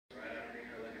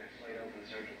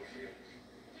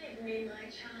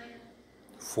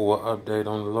Full update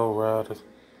on the lowrider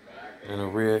in a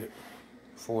red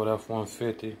Ford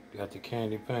F-150. Got the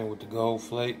candy paint with the gold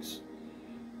flakes.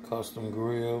 Custom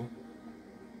grill.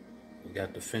 We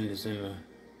got the fenders in the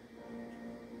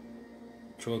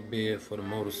truck bed for the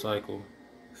motorcycle.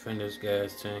 Fenders,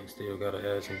 gas tank. Still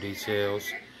gotta add some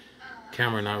details.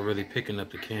 Camera not really picking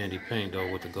up the candy paint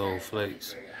though with the gold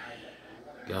flakes.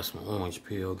 Got some orange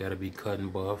peel. Gotta be cut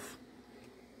and buff.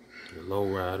 The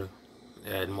lowrider.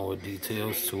 Add more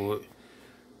details to it.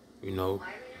 You know,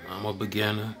 I'm a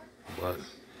beginner, but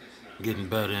getting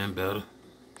better and better.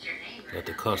 Got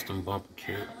the custom bumper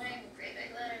kit.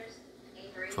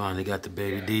 Finally got the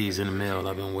baby D's in the mail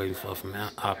I've been waiting for from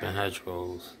Hoppin'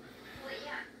 Hedgerows.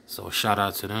 So shout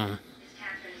out to them.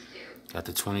 Got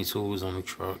the 22s on the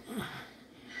truck.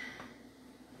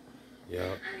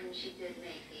 Yeah.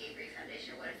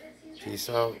 Peace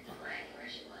out.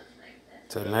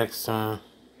 Till next time.